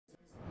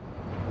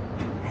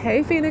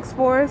Hey Phoenix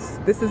Force,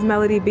 this is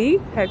Melody B,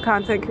 head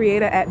content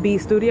creator at B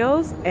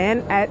Studios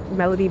and at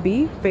Melody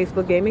B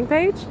Facebook gaming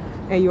page,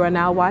 and you are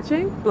now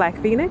watching Black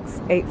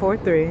Phoenix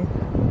 843.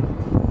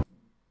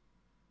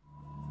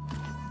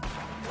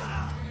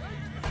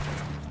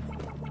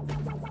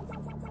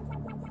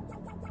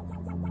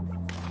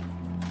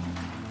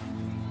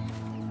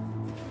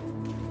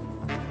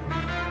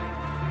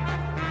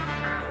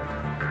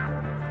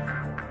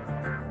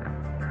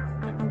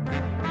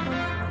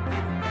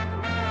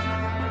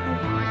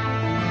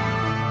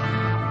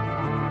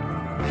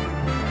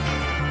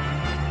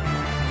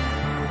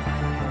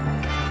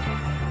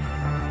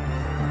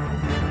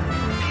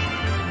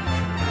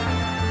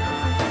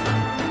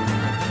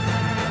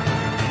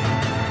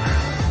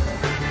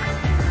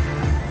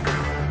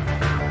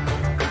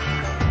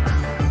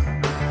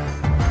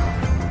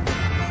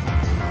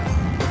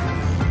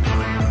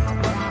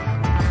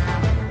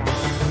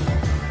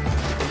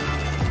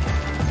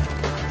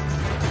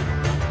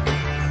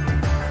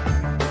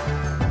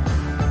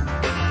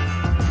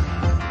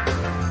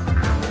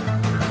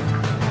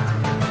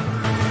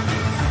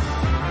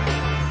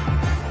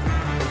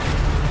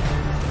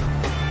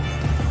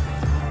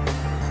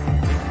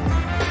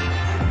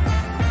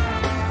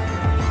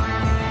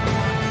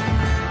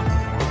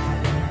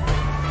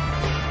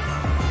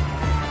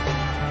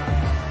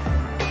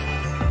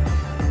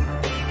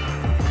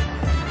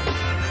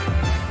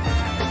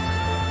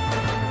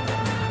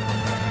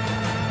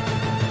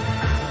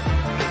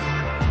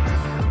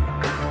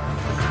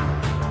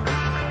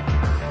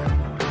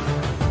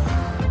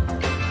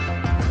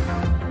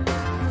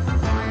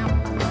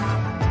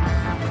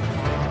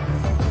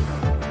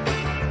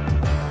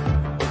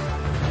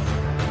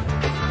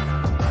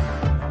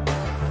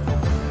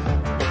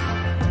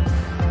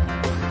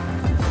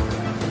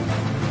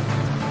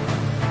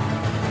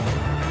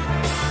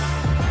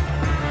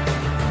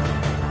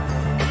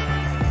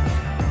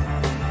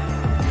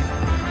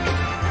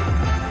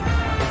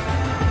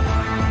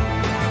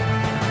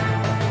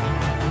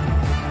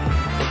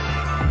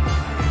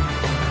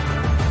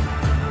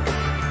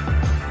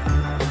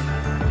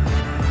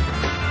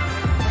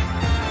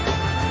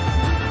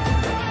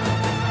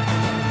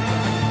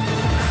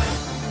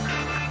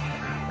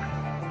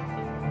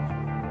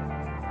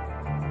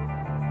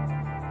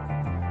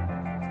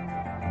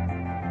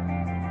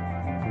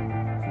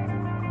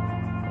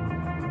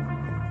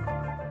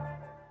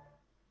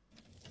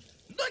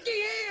 Looky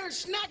here,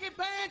 snacky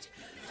pants.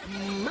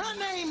 My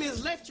name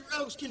is Lester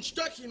Oaks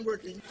Construction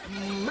Working.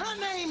 My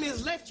name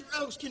is Lester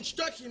Oaks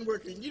Construction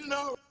Working. You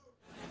know,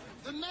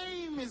 the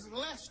name is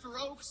Lester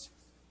Oaks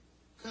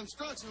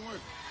Construction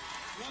Working.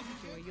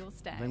 Enjoy your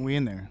stay. I think we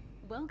in there.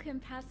 Welcome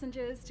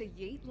passengers to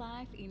Yeet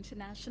Life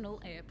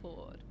International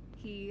Airport.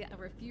 Here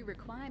are a few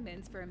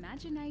requirements for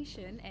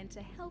imagination and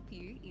to help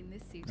you in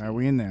this city. All right,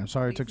 we in there. I'm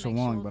sorry it Please took so make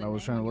long, sure but the I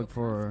was name trying to on look your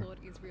for passport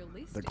is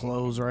realistic the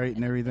clothes right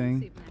and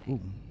everything. Ooh.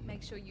 Ooh.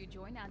 Make sure you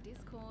join our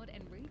Discord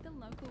and read the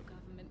local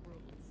government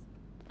rules.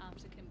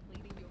 After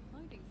completing your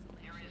loading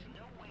selection, there is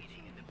no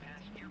waiting in the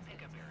passenger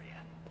pickup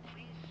area.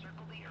 Please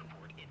circle the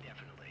airport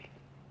indefinitely.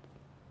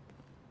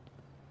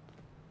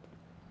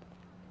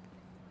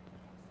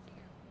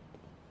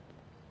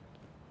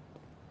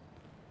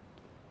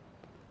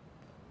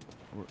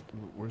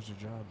 Where's the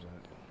jobs at?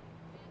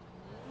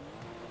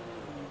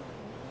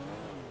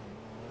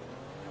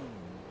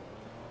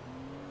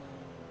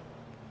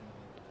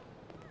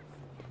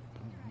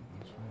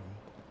 That's fine.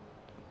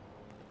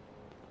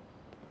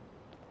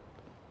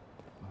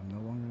 I'm no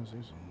longer gonna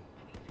say so.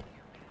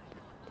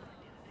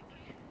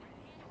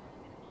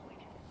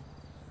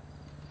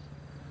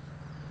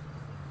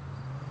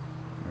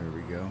 There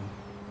we go.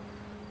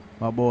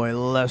 My boy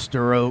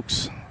Lester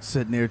Oaks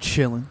sitting there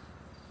chilling,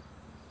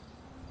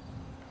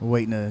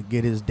 waiting to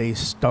get his day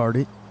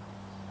started.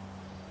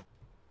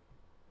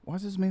 Why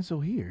is this man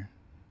still here?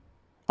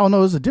 Oh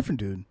no, it's a different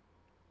dude.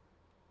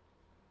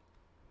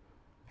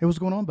 Hey, what's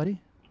going on, buddy?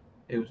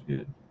 It was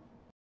good.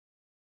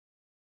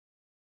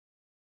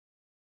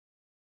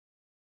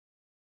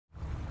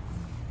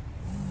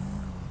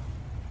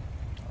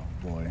 Oh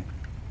boy,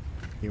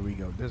 here we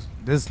go.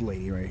 This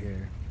lady right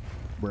here,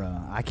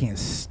 bruh. I can't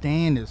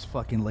stand this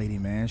fucking lady,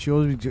 man. She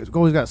always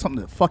got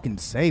something to fucking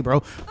say,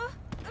 bro.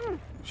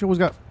 She always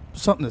got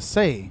something to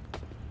say.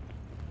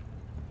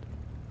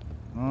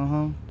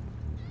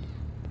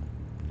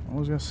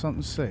 Always got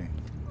something to say.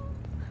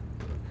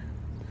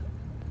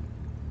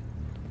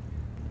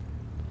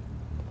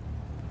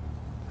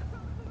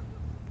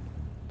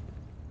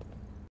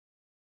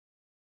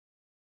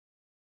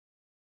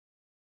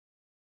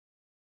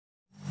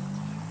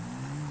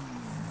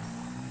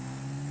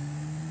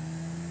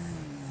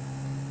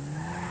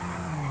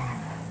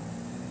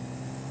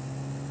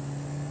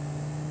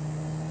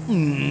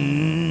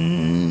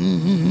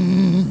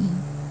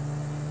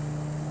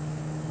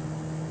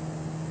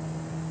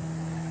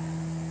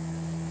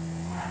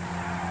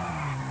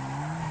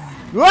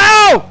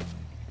 Whoa!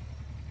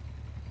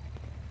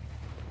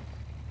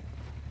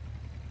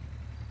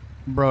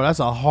 Bro, that's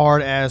a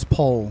hard ass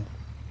pole.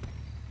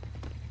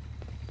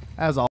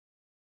 That's a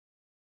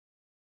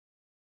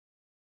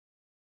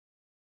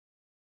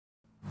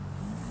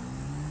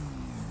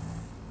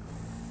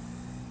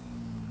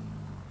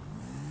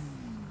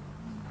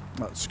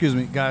Oh, excuse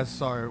me, guys.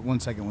 Sorry. 1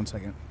 second. 1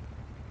 second.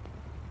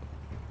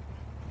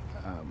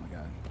 Oh my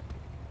God.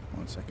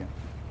 1 second.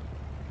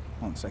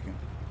 1 second.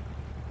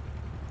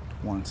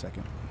 1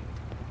 second.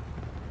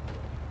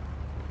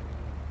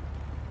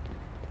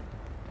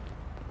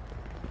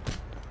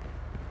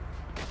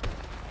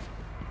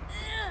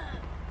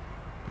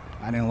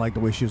 I didn't like the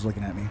way she was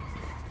looking at me.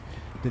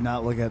 Did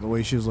not look at the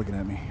way she was looking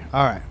at me.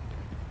 All right.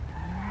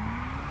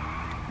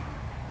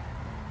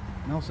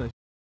 No such.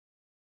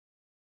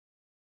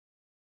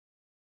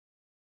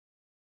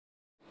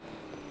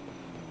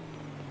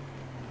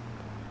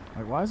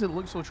 Like, why does it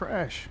look so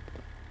trash?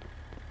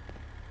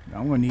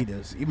 I'm gonna need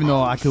this. Even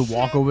though I could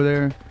walk over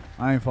there,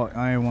 I ain't want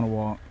to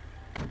walk.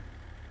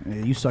 Yeah,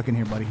 you suck in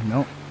here, buddy.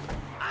 Nope.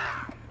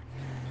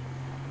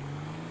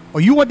 Oh,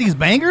 you want these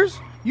bangers?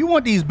 You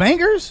want these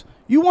bangers?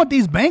 You want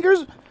these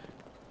bangers?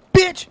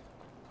 Bitch!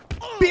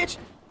 Bitch!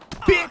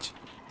 Bitch!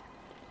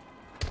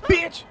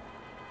 Bitch!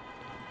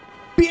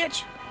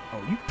 Bitch!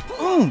 Oh, you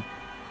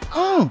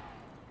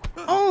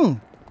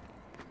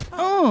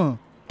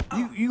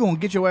You gonna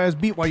get your ass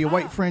beat while your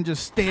white friend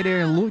just stay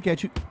there and look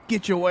at you?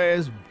 Get your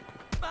ass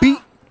beat.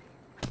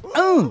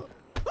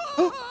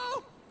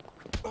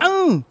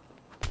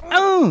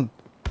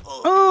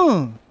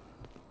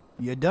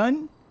 You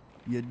done?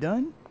 You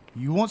done?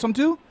 You want some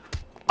too?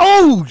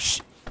 Oh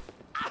shit!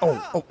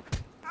 Oh.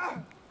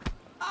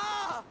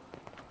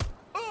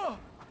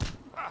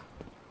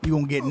 You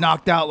gonna get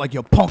knocked out like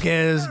your punk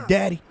ass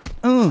daddy?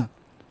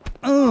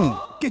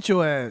 Get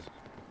your ass.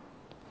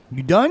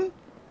 You done?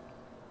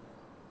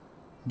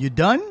 You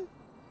done?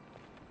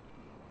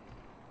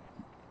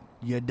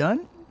 You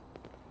done?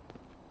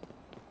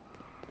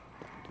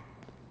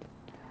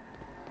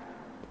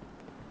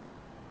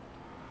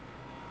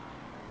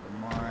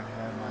 Lamar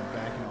had my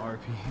back in RP.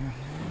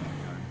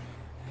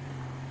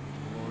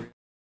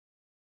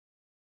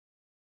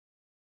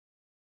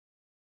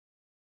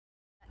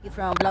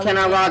 Can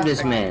I rob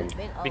this man?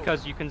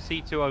 Because you can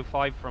see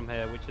 205 from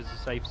here, which is a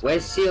safe zone.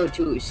 Where's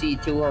CO2,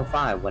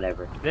 C205,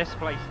 whatever? This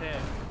place here.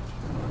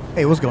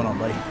 Hey, what's going on,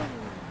 buddy?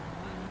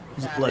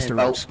 Lester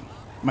Oaks.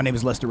 My name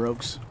is Lester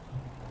Oaks.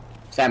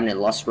 What's happening,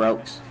 Lester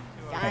Oaks?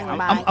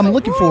 I'm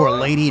looking for a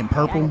lady in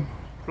purple.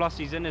 Plus,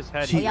 he's in his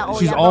head. She's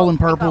all in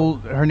purple.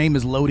 Her name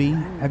is Lodi.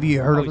 Have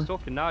you heard of her? He's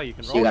talking now. You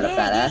can She got a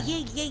fat ass?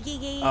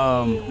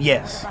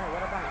 Yes.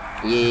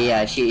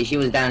 Yeah, she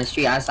was down the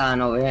street. I saw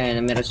her over here in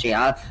the middle street.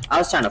 I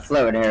was trying to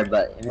flirt with her,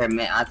 but her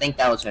man, I think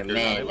that was her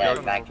man that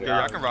was back here.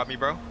 Y'all can rob me,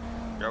 bro.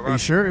 Are you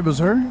sure it was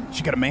her?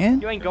 She got a man?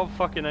 You ain't got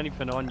fucking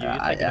anything on you. You're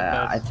taking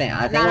I a think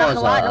it was No,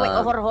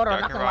 hold on.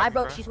 Not gonna lie,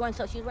 bro. She's wearing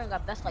a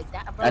vest like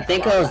that. Bro. I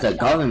think it was the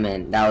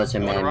government that was her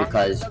man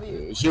because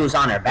she was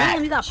on her back.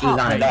 She was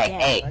on her back.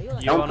 Hey,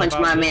 don't punch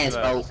my man's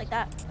boat.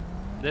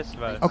 This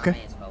vest.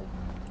 Okay.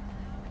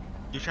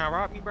 You trying to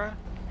rob me, bro?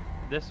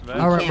 This vest.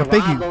 All right, well,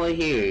 thank you. Over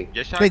here.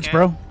 Yes, I Thanks, can.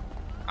 bro.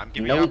 I'm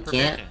giving No, y'all we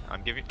permission. can't.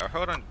 I'm giving.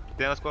 Hold on.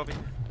 Then let's go over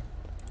here.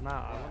 Nah,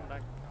 I want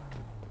that.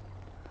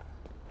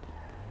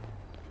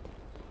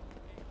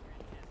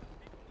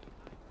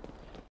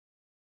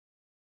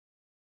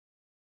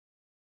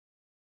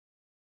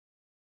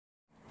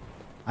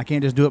 I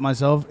can't just do it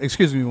myself.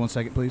 Excuse me 1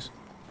 second, please.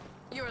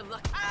 You're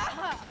lucky.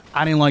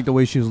 I didn't like the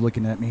way she was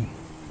looking at me.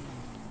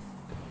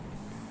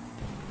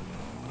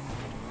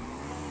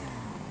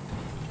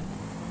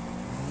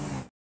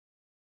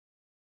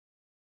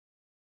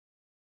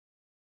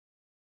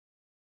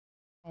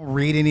 I don't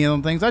read any of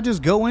them things. I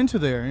just go into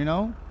there, you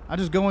know? I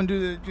just go and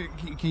do the...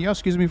 Can y'all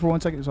excuse me for 1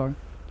 second? Sorry.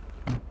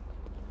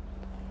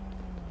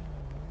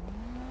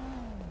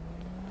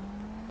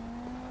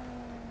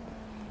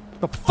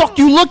 The fuck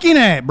you looking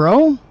at,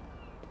 bro?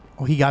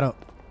 Oh, he got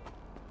up.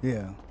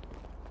 Yeah.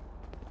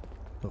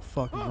 The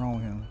fuck is wrong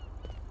with him?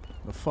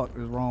 The fuck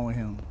is wrong with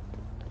him?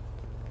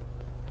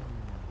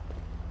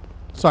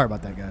 Sorry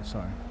about that, guys.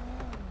 Sorry.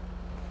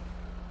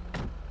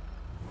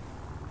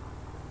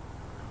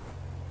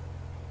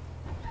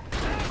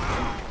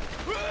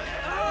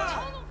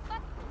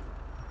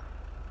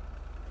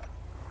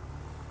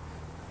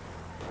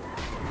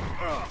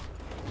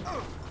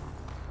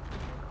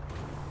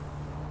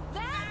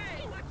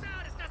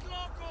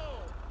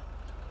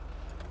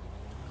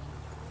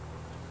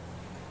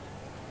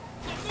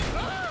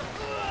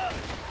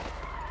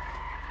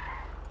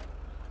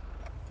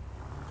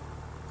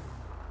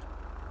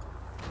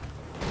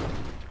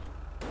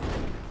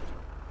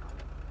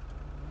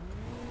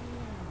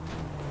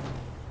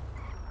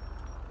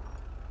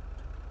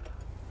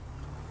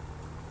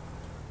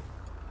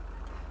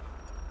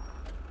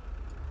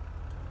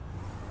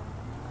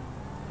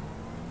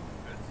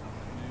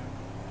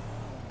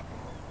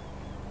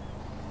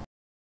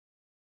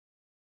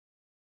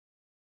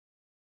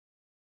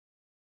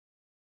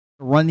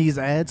 Run these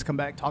ads, come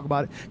back, talk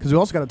about it, because we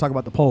also got to talk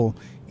about the poll.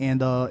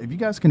 And if you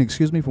guys can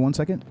excuse me for 1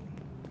 second.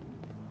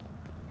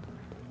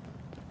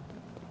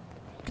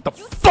 Get the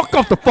fuck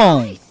off the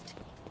phone.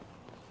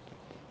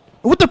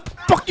 What the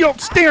fuck you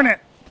staring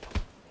at?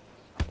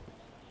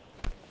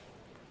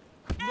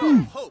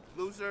 No hope,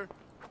 loser.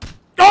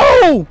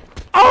 Oh!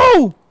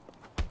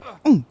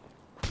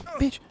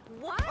 Bitch.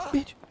 What?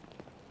 Bitch.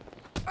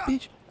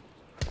 Bitch.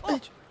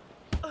 Bitch.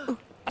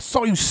 I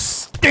saw you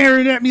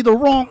staring at me the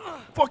wrong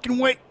fucking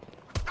way.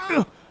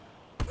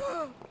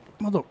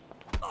 Mother.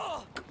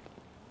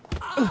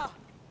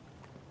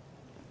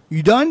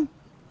 You done?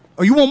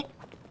 Oh, you won't.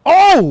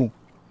 Oh!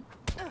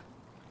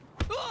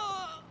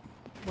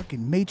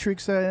 Fucking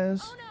Matrix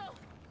ass.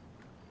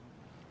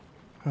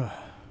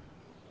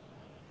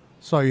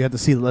 Sorry you had to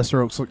see the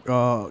Lester Oaks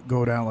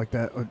go down like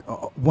that.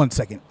 1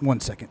 second. 1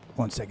 second.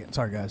 1 second.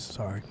 Sorry, guys.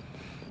 Sorry.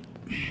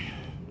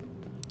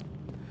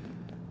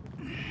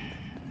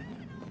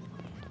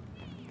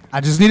 I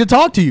just need to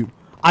talk to you.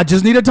 I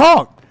just need to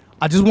talk.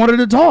 I just wanted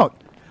to talk.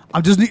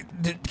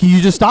 Can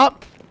you just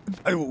stop?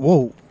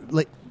 Whoa,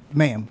 like,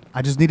 ma'am.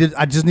 I just needed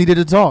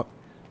to talk.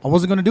 I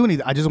wasn't gonna do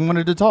anything. I just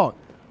wanted to talk.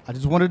 I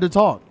just wanted to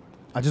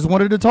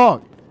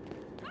talk.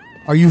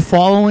 Are you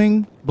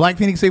following Black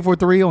Phoenix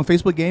 843 on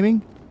Facebook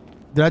Gaming?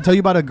 Did I tell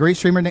you about a great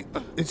streamer named?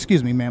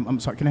 Excuse me, ma'am.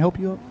 I'm sorry. Can I help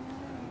you up?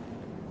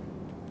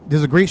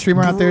 There's a great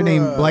streamer out there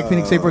named Black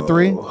Phoenix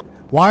 843.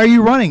 Why are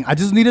you running? I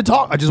just need to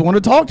talk. I just want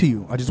to talk to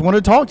you.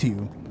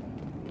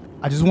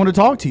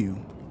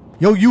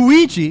 Yo,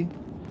 Yuichi.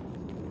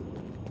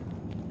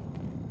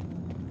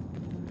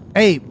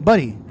 Hey,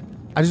 buddy.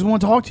 I just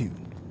want to talk to you.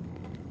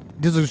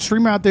 There's a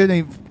streamer out there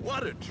named...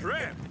 What a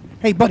trip.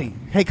 Hey, buddy.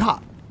 Hey,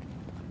 cop.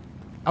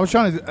 I was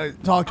trying to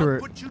talk to her.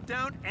 I'll put you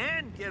down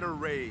and get a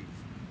raise.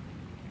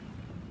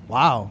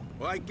 Wow.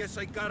 Well, I guess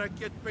I gotta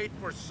get paid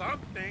for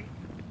something.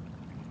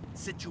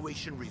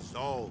 Situation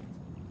resolved.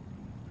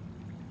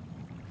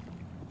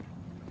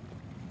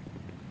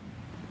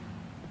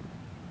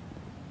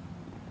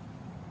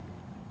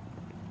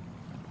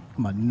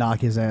 I'm gonna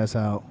knock his ass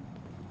out.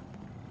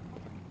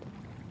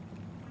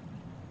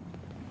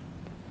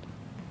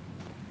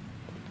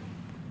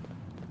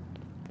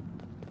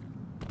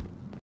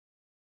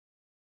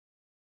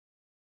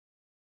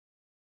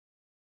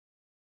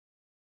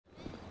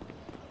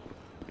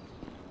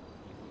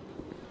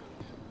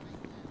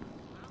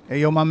 Hey,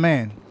 yo, my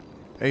man.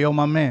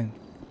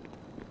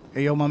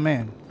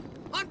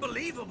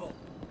 Unbelievable.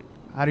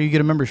 How do you get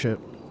a membership?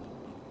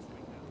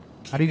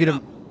 How do you get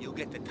a... You'll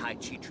get the Tai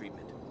Chi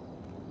treatment.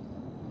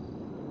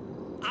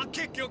 I'll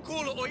kick your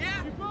culo, oh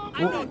yeah?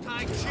 I know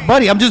Tai Chi.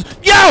 Buddy, I'm just...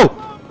 Yo!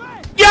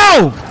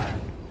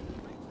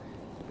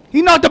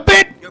 He knocked the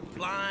bit... You're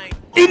blind.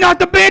 He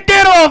knocked the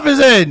bandana off his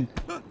head!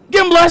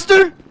 Get him,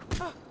 Lester!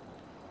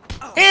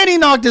 And he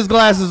knocked his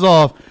glasses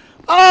off.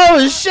 Oh,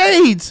 his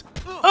shades!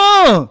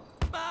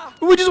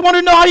 We just want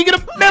to know how you get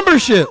a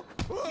membership.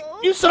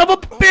 You son of a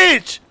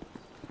bitch!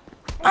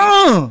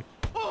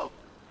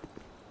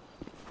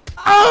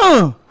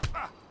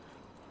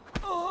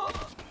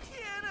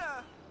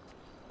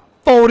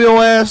 Fold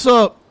your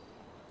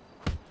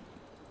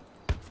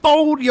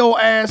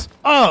ass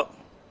up.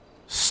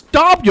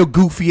 Stop your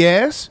goofy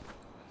ass.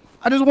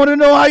 I just want to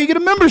know how you get a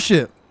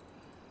membership.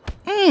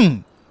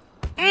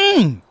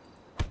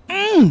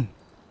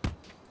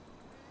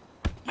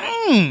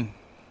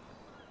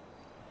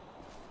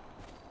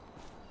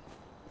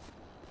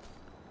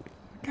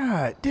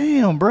 God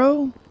damn,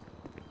 bro.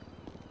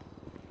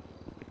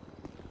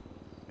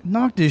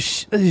 Knocked his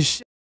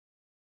shit.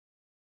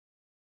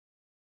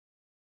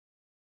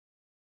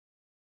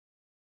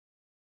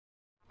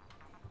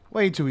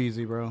 Way too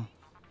easy, bro.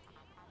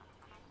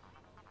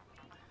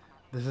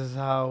 This is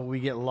how we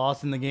get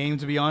lost in the game,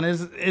 to be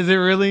honest. Is it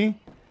really?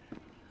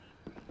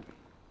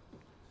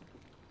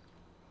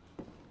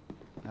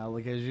 Now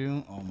look at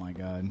you. Oh my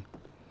god.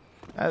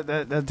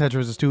 That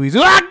Tetris is too easy.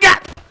 Ah, God!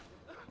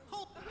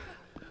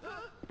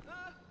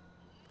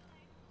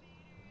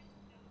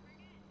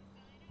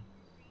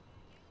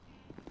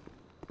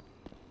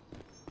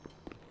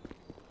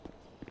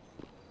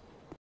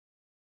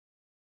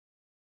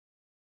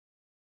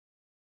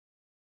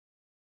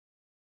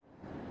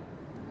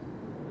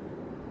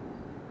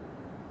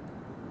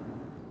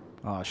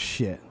 Oh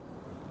shit.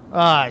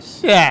 Ah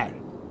shit.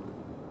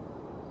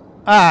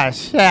 Ah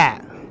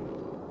shit.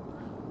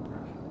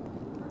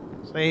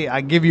 See,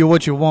 I give you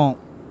what you want.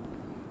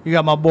 You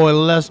got my boy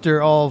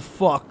Lester all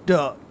fucked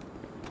up.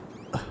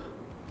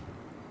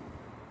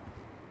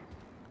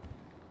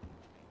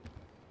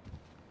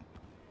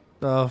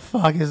 The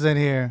fuck is in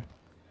here?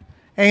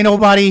 Ain't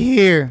nobody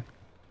here.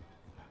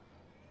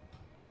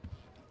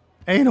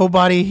 Ain't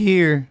nobody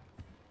here.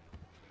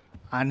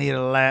 I need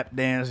a lap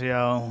dance,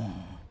 y'all.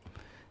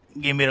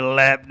 Give me the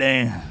lap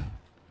dance.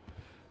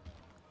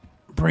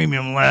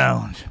 Premium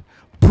lounge.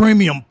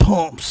 Premium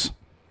pumps.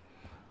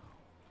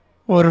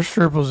 What are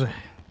strippers at?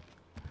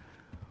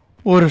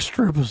 What are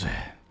strippers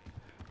at?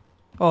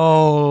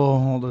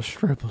 Oh, the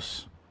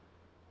strippers.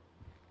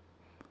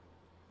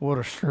 What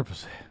are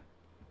strippers at?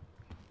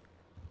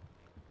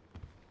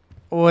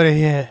 What are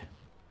you?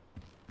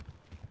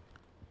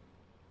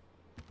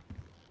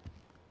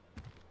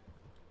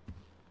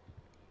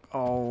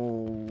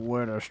 Oh,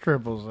 where the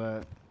strippers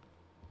at?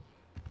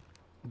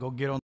 Go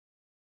get on.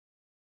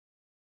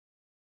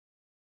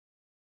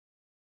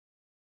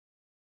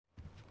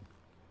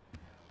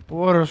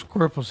 What are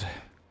scripples?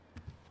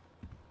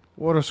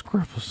 What are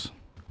scripples?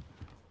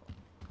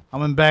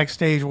 I'm in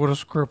backstage with the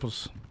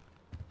Scripples.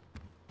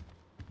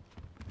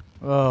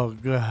 Oh,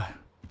 God.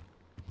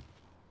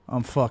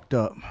 I'm fucked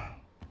up.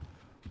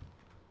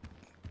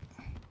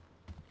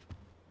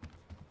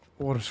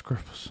 What a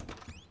Scripples.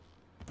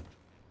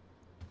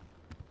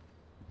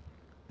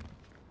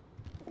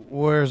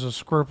 Where's the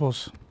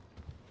Scripples?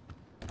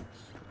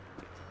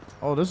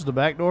 Oh, this is the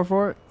back door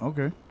for it?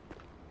 Okay.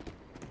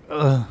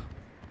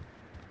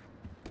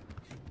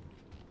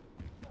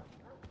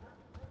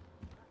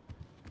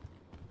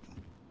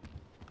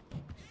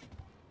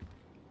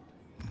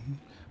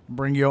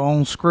 Bring your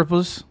own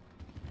Scripples.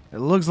 It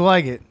looks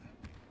like it.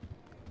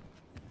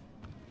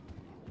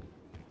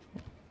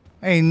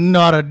 Ain't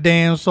not a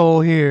damn soul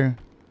here.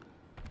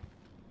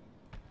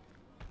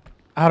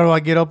 How do I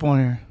get up on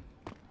here?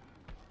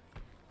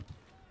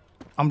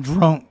 I'm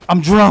drunk.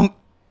 I'm drunk.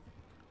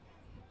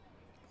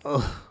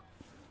 Ugh.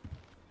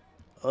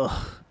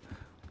 Ugh.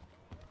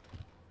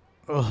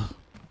 Ugh.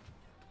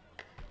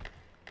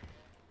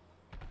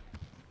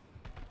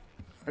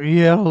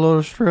 Yeah, a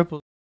little stripper.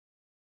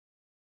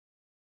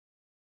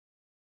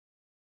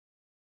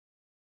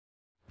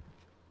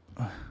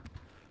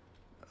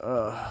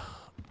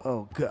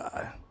 Oh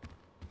God.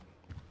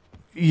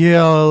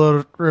 Yeah, a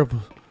little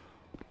strippers.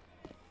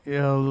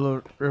 Yeah, a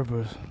little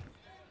strippers.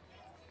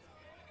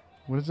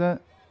 What is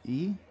that?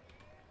 E?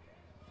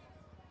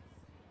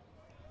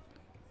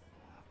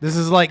 This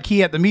is like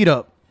Key at the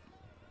meetup.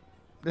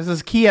 This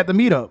is Key at the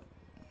meetup.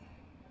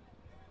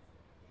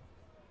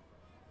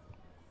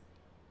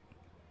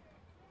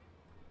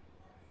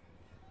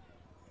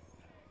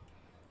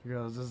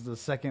 Girls, this is the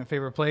second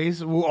favorite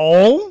place.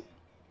 Oh!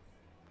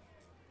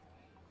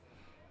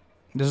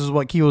 This is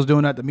what Key was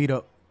doing at the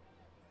meetup.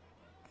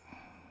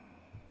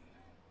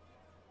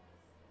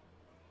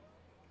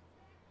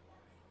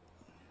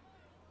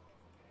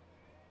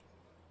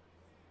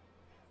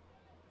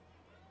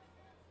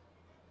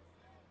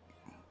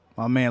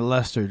 My man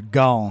Lester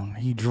gone.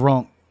 He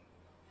drunk.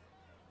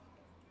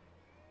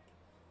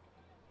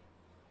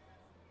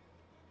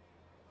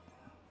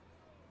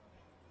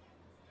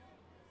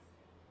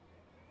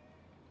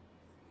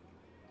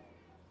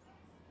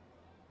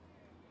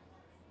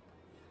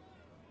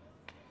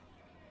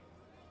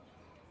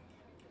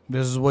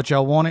 This is what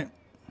y'all wanted?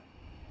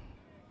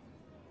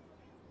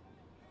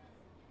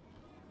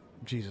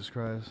 Jesus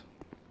Christ.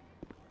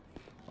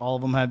 All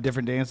of them have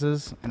different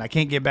dances, and I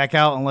can't get back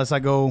out unless I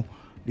go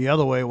the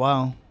other way.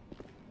 Wow.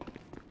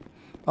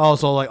 Oh,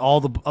 so like all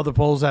the other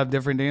poles have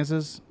different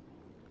dances?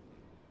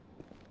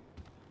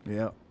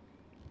 Yep.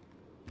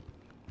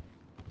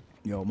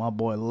 Yo, my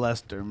boy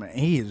Lester, man,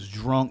 he is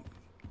drunk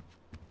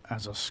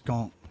as a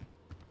skunk.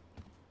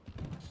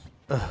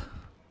 Ugh.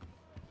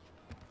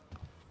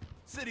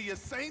 City of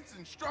Saints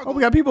and struggle. Oh,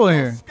 we got people in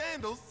here.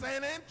 Scandals,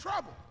 Santa in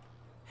trouble.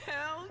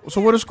 Hell So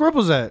where the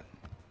Scripples at?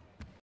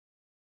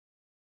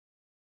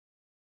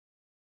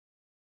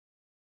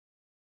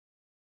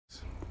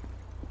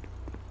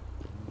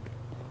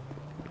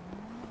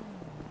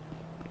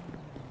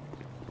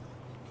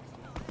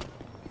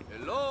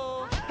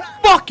 Hello.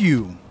 Fuck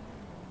you.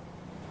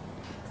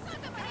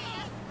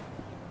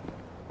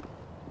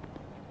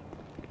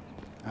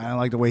 I don't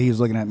like the way he was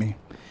looking at me.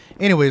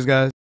 Anyways,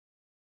 guys.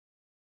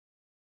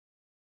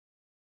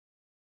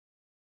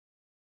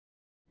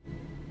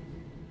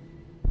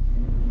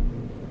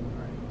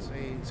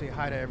 Say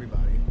hi to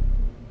everybody.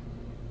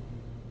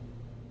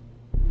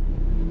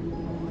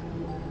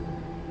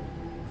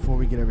 Before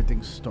we get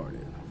everything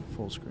started,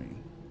 full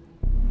screen.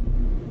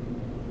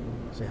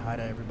 Say hi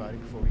to everybody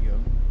before we go.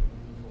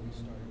 Before we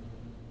start.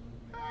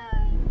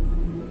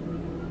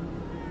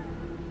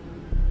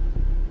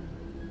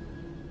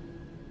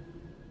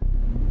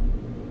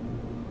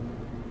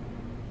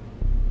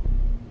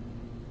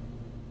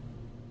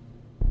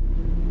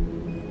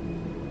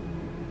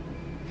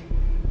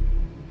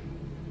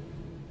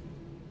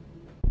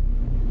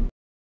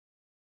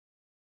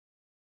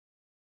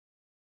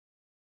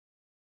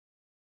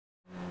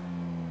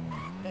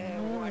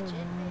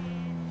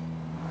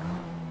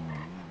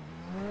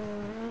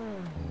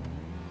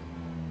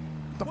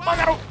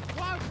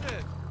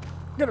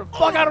 Get the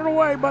fuck out of the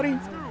way, buddy.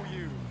 Screw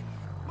you,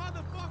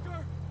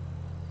 motherfucker.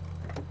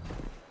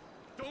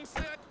 Don't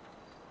say it.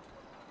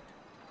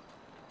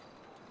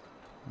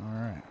 All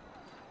right.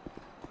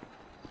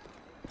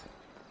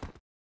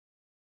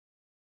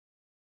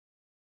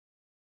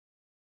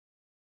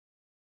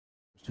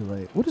 It's too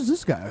late. What is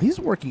this guy? He's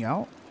working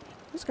out.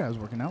 This guy's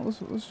working out. Let's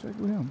check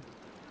with him.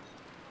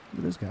 Look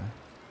at this guy.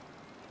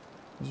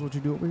 This is what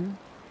you do over here?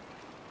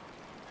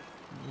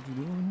 This is what you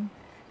do over here?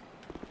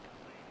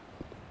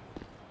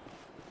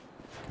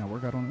 Can I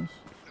work out on this?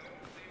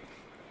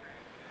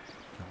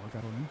 Can I work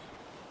out on this?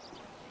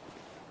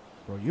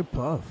 Bro, you're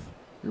buff.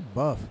 You're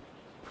buff.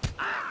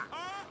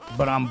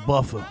 But I'm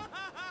buffer.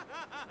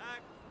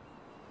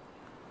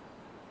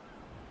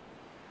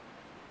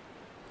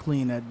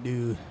 Clean that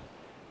dude.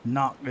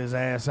 Knocked his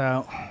ass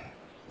out.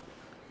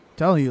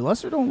 Telling you,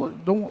 Lester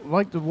don't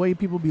like the way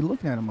people be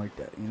looking at him like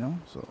that, you know?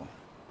 So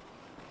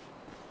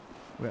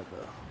we have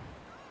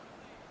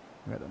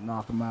to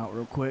knock him out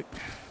real quick.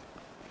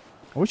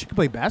 I wish you could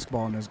play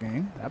basketball in this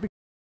game. That'd be.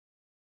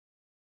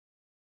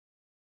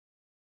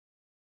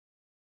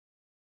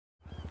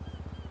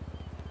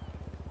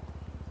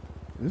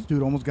 This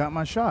dude almost got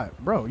my shot.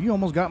 Bro, you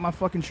almost got my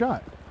fucking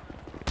shot.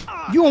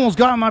 You almost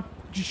got my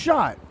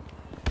shot.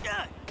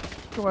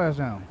 Go ass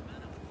down.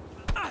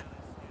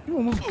 You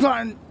almost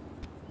gotten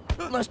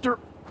Lester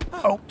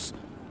Oaks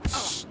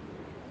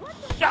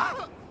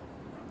shot.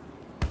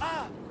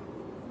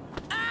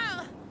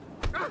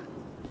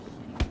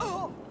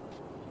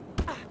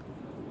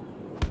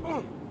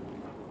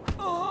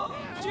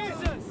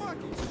 Jesus!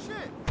 Fucking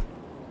shit!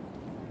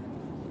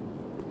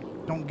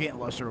 Don't get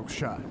Lester Oaks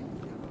shot.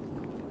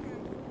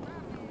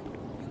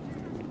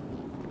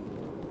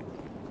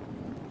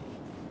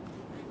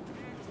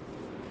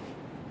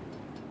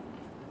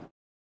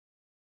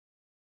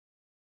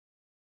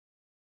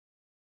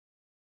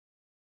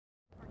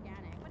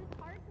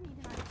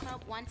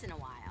 Smoke once in a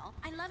while.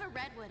 I love a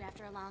redwood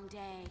after a long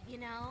day, you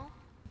know?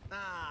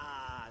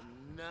 Ah,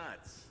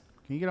 nuts.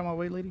 Can you get out of my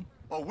way, lady?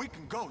 Oh, we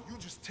can go. You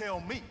just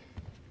tell me.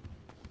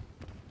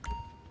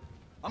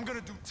 I'm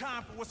gonna do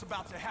time for what's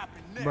about to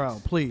happen next.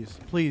 Bro, please,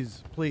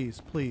 please,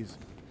 please, please,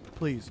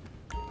 please,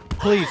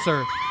 please,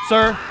 sir.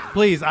 Sir,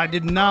 please. I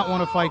did not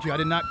want to fight you. I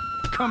did not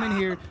come in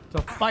here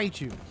to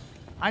fight you.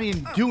 I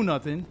didn't do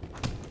nothing.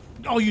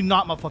 Oh, you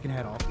knocked my fucking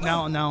head off.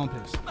 Now I'm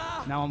pissed.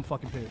 Now I'm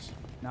fucking pissed.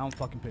 Now I'm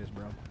fucking pissed,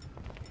 bro.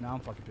 Now I'm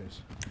fucking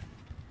pissed.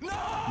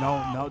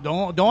 No,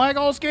 don't act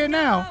all scared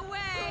now.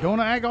 Don't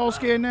act all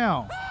scared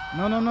now.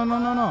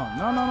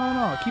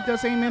 No. Keep that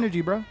same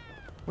energy, bro.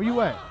 Where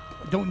you at?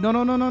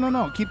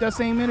 No. Keep that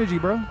same energy,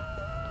 bro.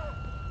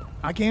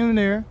 I came in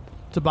there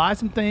to buy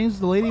some things.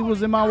 The lady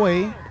was in my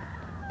way.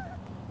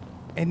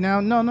 And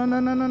now, no.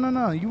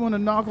 You want to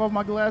knock off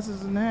my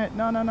glasses and hat?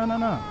 No.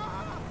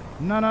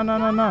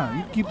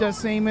 You keep that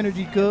same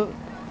energy, cook.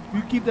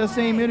 You keep that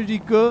same energy,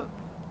 cook.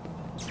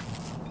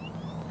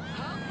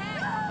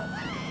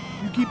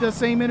 You keep that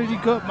same energy,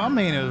 cook. My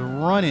man is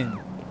running.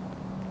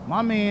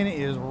 My man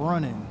is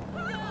running.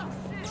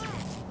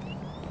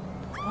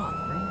 Fuck,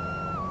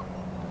 bro.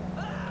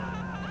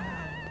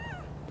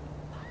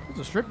 There's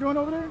a strip joint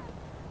over there?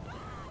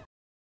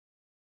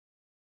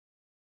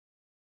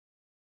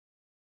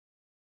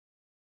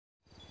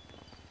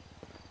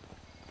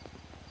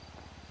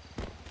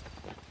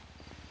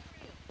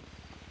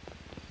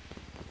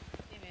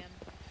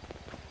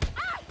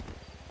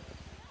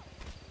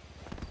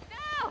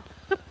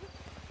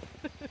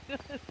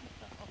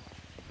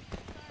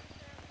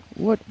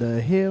 What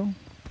the hell?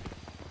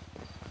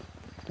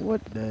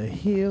 What the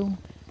hell?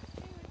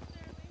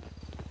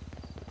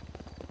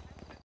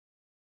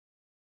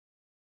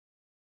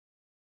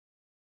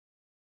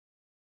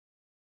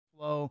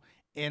 Flow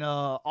in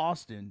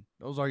Austin.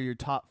 Those are your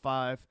top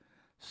 5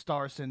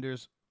 star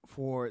senders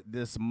for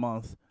this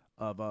month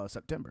of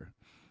September.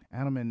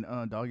 Adam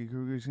and Doggy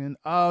Kruger's.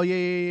 Oh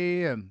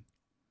yeah.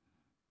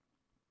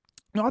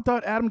 No, I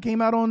thought Adam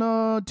came out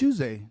on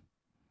Tuesday.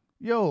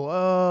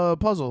 Yo,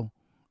 Puzzle.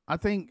 I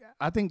think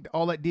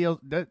all that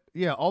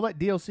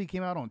DLC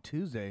came out on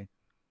Tuesday.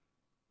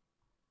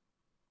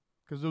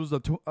 Because it was the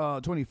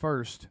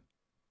 21st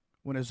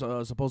when it's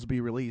supposed to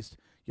be released.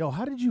 Yo,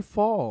 how did you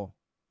fall,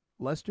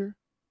 Lester?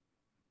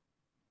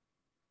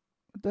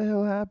 What the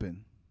hell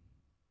happened?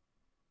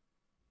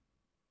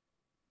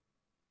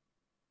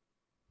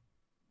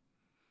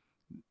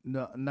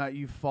 No, not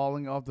you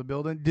falling off the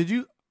building. Did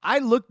you? I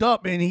looked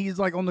up and he's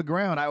like on the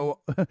ground.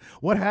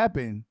 What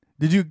happened?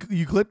 Did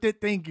you clipped it?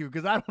 Thank you,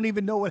 because I don't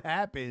even know what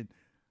happened.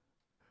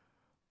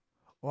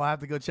 Well, I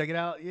have to go check it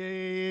out.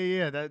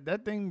 Yeah.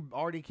 That thing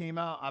already came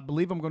out. I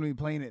believe I'm going to be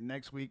playing it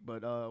next week,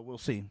 but we'll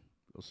see.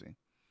 We'll see.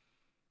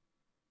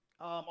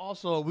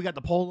 Also, we got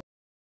the poll.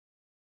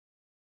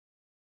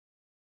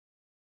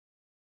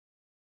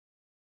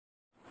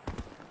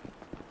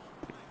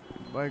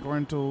 Bike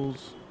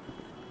rentals.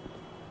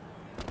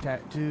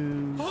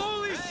 Tattoos.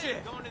 Holy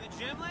shit! Going to the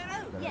gym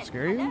later? Does that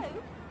scare you?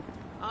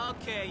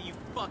 Okay, you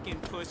fucking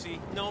pussy.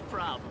 No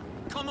problem.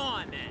 Come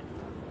on, then.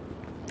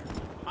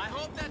 I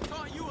hope that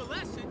taught you a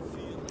lesson.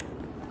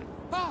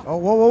 Oh,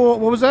 whoa.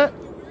 What was that?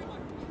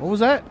 What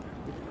was that?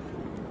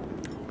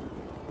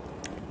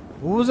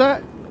 What was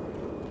that?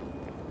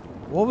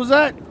 What was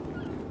that?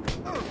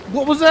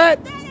 What was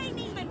that? That ain't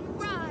even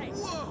right.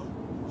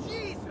 Whoa!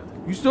 Jesus!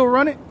 You still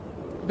running?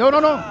 No.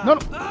 No.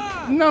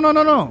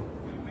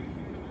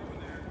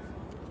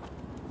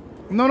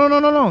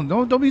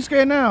 Don't be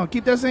scared now.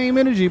 Keep that same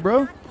energy,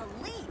 bro.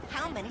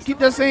 Keep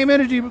that same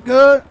energy,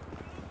 good.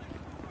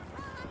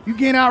 You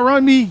can't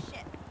outrun me.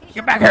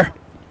 Get back here.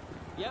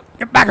 Yep.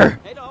 Get back here.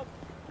 Hey, dog.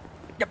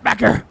 Get back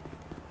here.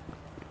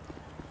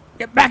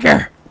 Get back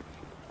here.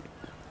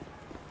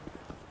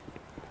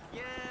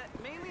 Yeah,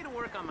 mainly to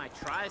work on my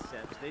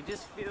triceps. They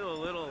just feel a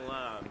little,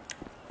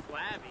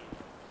 flabby.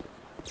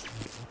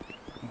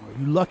 Oh,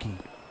 you lucky.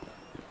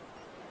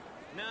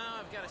 No,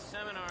 I've got a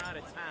seminar out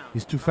of town.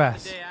 He's too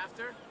fast. The day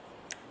after?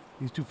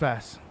 He's too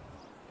fast.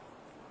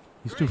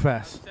 He's Great. too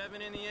fast. 7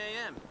 in the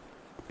a.m.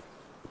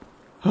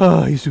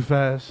 Oh, he's too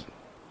fast.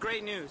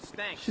 Great news.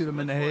 Thanks. Shoot him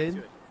in the Look forward head. to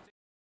it.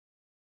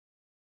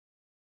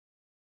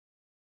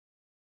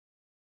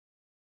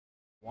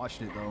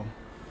 watched it though.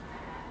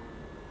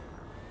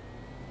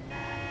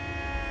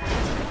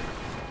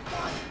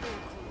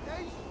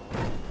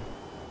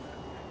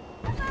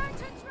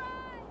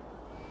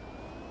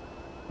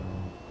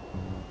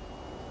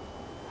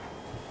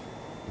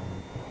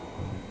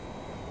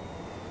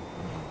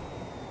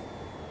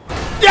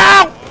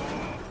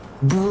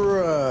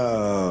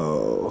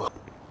 Bro.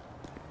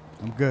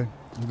 I'm good.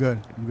 I'm good.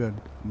 I'm good.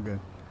 I'm good.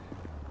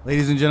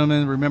 Ladies and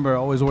gentlemen, remember,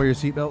 always wear your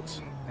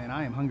seatbelts. And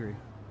I am hungry.